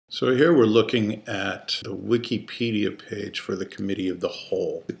So here we're looking at the Wikipedia page for the Committee of the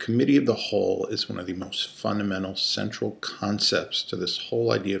Whole. The Committee of the Whole is one of the most fundamental central concepts to this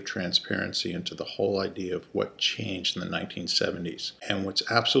whole idea of transparency and to the whole idea of what changed in the 1970s. And what's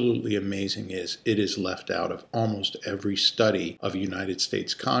absolutely amazing is it is left out of almost every study of United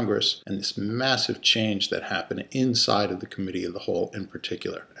States Congress and this massive change that happened inside of the Committee of the Whole in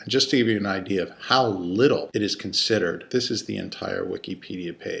particular. And just to give you an idea of how little it is considered, this is the entire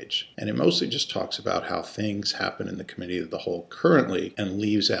Wikipedia page. And it mostly just talks about how things happen in the Committee of the Whole currently and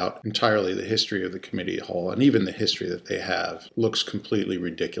leaves out entirely the history of the Committee of the Whole, and even the history that they have looks completely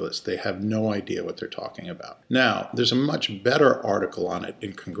ridiculous. They have no idea what they're talking about. Now, there's a much better article on it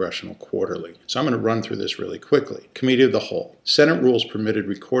in Congressional Quarterly, so I'm going to run through this really quickly. Committee of the Whole. Senate rules permitted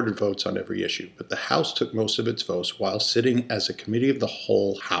recorded votes on every issue, but the House took most of its votes while sitting as a Committee of the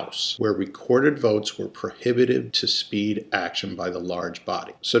Whole House, where recorded votes were prohibited to speed action by the large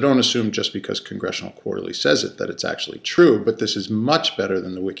body. So don't assume just because Congressional Quarterly says it that it's actually true, but this is much better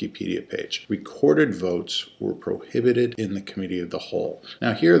than the Wikipedia page. Recorded votes were prohibited in the Committee of the Whole.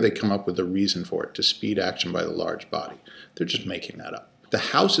 Now here they come up with a reason for it, to speed action by the large body. They're just making that up. The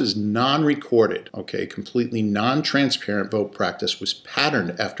House's non-recorded, completely non-transparent vote practice was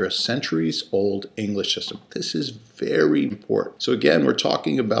patterned after a centuries-old English system. This is very important. So again, we're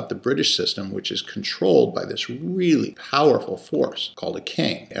talking about the British system, which is controlled by this really powerful force called a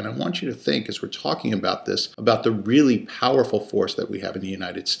king. And I want you to think, as we're talking about this, about the really powerful force that we have in the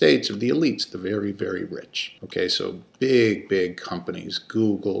United States of the elites, the very, very rich. So big companies,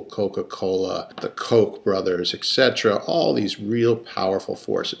 Google, Coca-Cola, the Koch brothers, etc., all these real powerful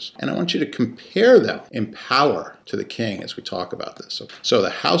forces. And I want you to compare them in power to the king as we talk about this. So the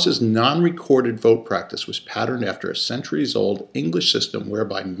House's non-recorded vote practice was patterned after a centuries-old English system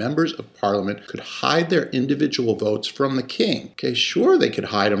whereby members of Parliament could hide their individual votes from the king. Sure, they could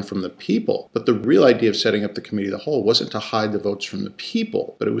hide them from the people, but the real idea of setting up the Committee of the Whole wasn't to hide the votes from the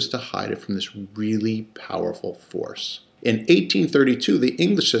people, but it was to hide it from this really powerful force. In 1832, the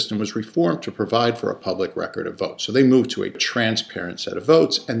English system was reformed to provide for a public record of votes. So they moved to a transparent set of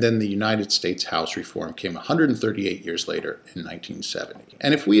votes, and then the United States House reform came 138 years later in 1970.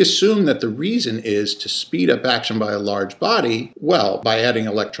 And if we assume that the reason is to speed up action by a large body, well, by adding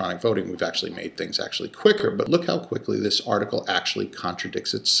electronic voting, we've actually made things actually quicker. But look how quickly this article actually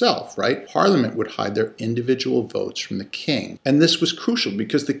contradicts itself, right? Parliament would hide their individual votes from the king. And this was crucial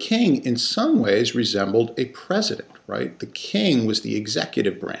because the king, in some ways, resembled a president. Right? The king was the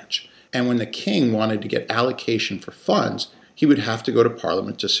executive branch. And when the king wanted to get allocation for funds, he would have to go to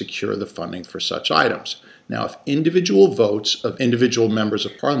Parliament to secure the funding for such items. Now, if individual votes of individual members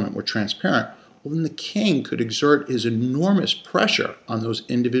of Parliament were transparent, well, then the king could exert his enormous pressure on those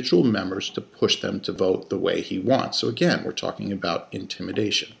individual members to push them to vote the way he wants. So again, we're talking about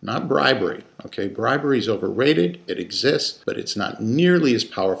intimidation, not bribery. Bribery is overrated, it exists, but it's not nearly as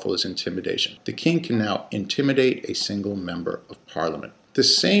powerful as intimidation. The king can now intimidate a single member of Parliament. The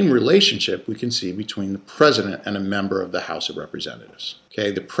same relationship we can see between the president and a member of the House of Representatives.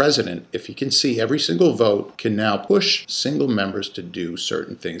 The president, if he can see every single vote, can now push single members to do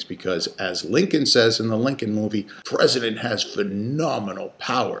certain things because, as Lincoln says in the Lincoln movie, president has phenomenal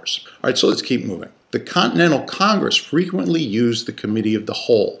powers. All right, so let's keep moving. The Continental Congress frequently used the Committee of the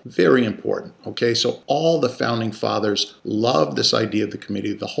Whole. Very important, So all the Founding Fathers loved this idea of the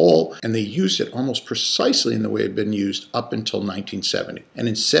Committee of the Whole, and they used it almost precisely in the way it had been used up until 1970. And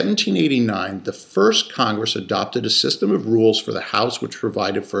in 1789, the first Congress adopted a system of rules for the House which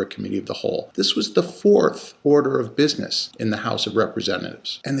provided for a Committee of the Whole. This was the fourth order of business in the House of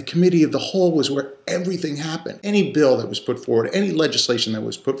Representatives. And the Committee of the Whole was where everything happened. Any bill that was put forward, any legislation that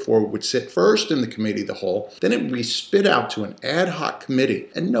was put forward would sit first in the Committee of the Whole, then it would be spit out to an ad hoc committee,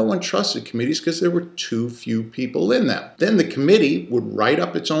 and no one trusted committees because there were too few people in them. Then the committee would write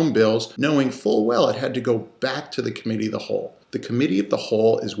up its own bills, knowing full well it had to go back to the Committee of the Whole. The Committee of the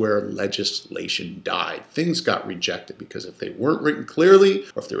Whole is where legislation died. Things got rejected because if they weren't written clearly,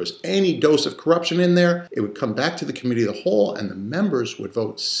 or if there was any dose of corruption in there, it would come back to the Committee of the Whole and the members would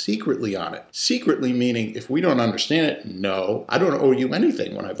vote secretly on it. Secretly meaning, if we don't understand it, no, I don't owe you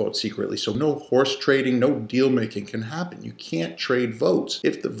anything when I vote secretly. So no horse trading, no deal making can happen. You can't trade votes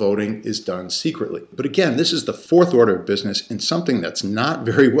if the voting is done secretly. But again, this is the fourth order of business in something that's not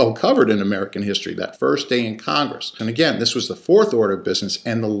very well covered in American history, that first day in Congress. And again, this was the fourth order of business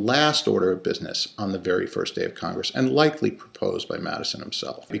and the last order of business on the very first day of Congress, and likely proposed by Madison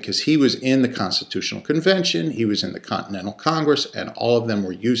himself, because he was in the Constitutional Convention, he was in the Continental Congress, and all of them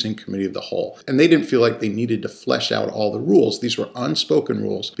were using Committee of the Whole. And they didn't feel like they needed to flesh out all the rules. These were unspoken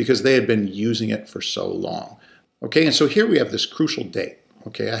rules because they had been using it for so long. And so here we have this crucial date.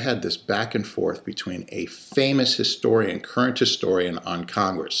 Okay, I had this back and forth between a famous historian, current historian on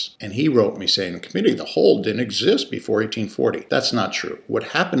Congress, and he wrote me saying the Committee of the Whole didn't exist before 1840. That's not true. What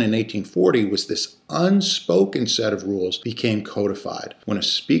happened in 1840 was this unspoken set of rules became codified when a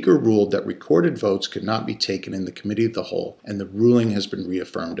speaker ruled that recorded votes could not be taken in the Committee of the Whole, and the ruling has been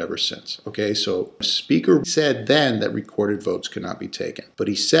reaffirmed ever since. Okay, so a speaker said then that recorded votes could not be taken, but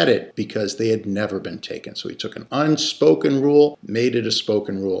he said it because they had never been taken. So he took an unspoken rule, made it a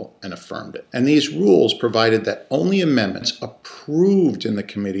spoken rule, and affirmed it. And these rules provided that only amendments approved in the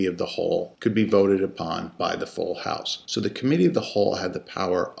Committee of the Whole could be voted upon by the full House. So the Committee of the Whole had the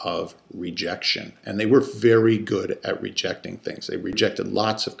power of rejection, and they were very good at rejecting things. They rejected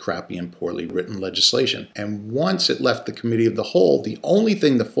lots of crappy and poorly written legislation. And once it left the Committee of the Whole, the only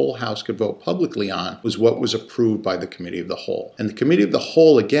thing the full House could vote publicly on was what was approved by the Committee of the Whole. And the Committee of the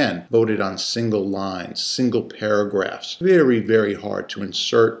Whole, again, voted on single lines, single paragraphs. Very, very hard to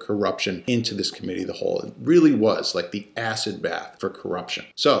insert corruption into this Committee of the Whole. It really was like the acid bath for corruption.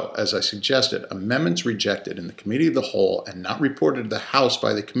 So, as I suggested, amendments rejected in the Committee of the Whole and not reported to the House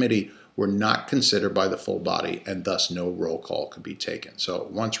by the committee were not considered by the full body, and thus no roll call could be taken. So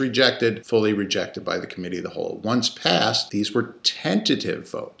once rejected, fully rejected by the Committee of the Whole. Once passed, these were tentative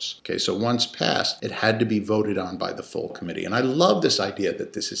votes. Okay, so once passed, it had to be voted on by the full committee. And I love this idea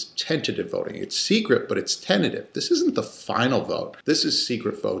that this is tentative voting. It's secret, but it's tentative. This isn't the final vote. This is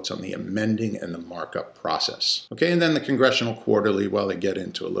secret votes on the amending and the markup process. Okay, and then the Congressional Quarterly, well, they get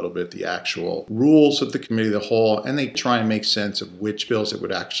into a little bit the actual rules of the Committee of the Whole, and they try and make sense of which bills it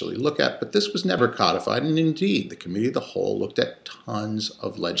would actually look at. But this was never codified, and indeed, the Committee of the Whole looked at tons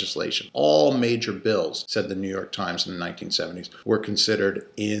of legislation. All major bills, said the New York Times in the 1970s, were considered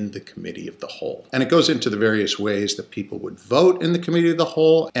in the Committee of the Whole. And it goes into the various ways that people would vote in the Committee of the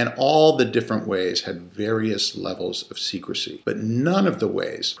Whole, and all the different ways had various levels of secrecy. But none of the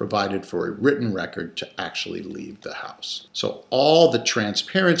ways provided for a written record to actually leave the House. So all the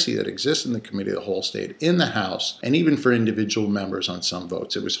transparency that exists in the Committee of the Whole stayed in the House, and even for individual members on some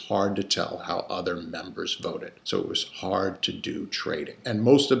votes, it was hard to tell how other members voted. So it was hard to do trading. And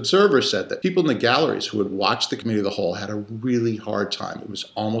most observers said that people in the galleries who had watched the Committee of the Whole had a really hard time. It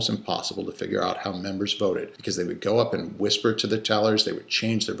was almost impossible to figure out how members voted because they would go up and whisper to the tellers, they would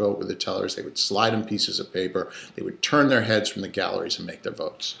change their vote with the tellers, they would slide them pieces of paper, they would turn their heads from the galleries and make their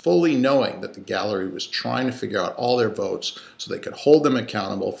votes, fully knowing that the gallery was trying to figure out all their votes so they could hold them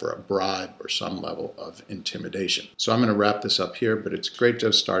accountable for a bribe or some level of intimidation. So I'm going to wrap this up here, but it's great to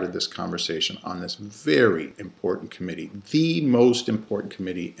have started this conversation on this very important committee, the most important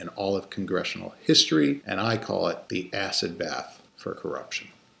committee in all of congressional history, and I call it the acid bath for corruption.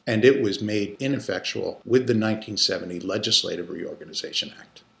 And it was made ineffectual with the 1970 Legislative Reorganization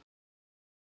Act.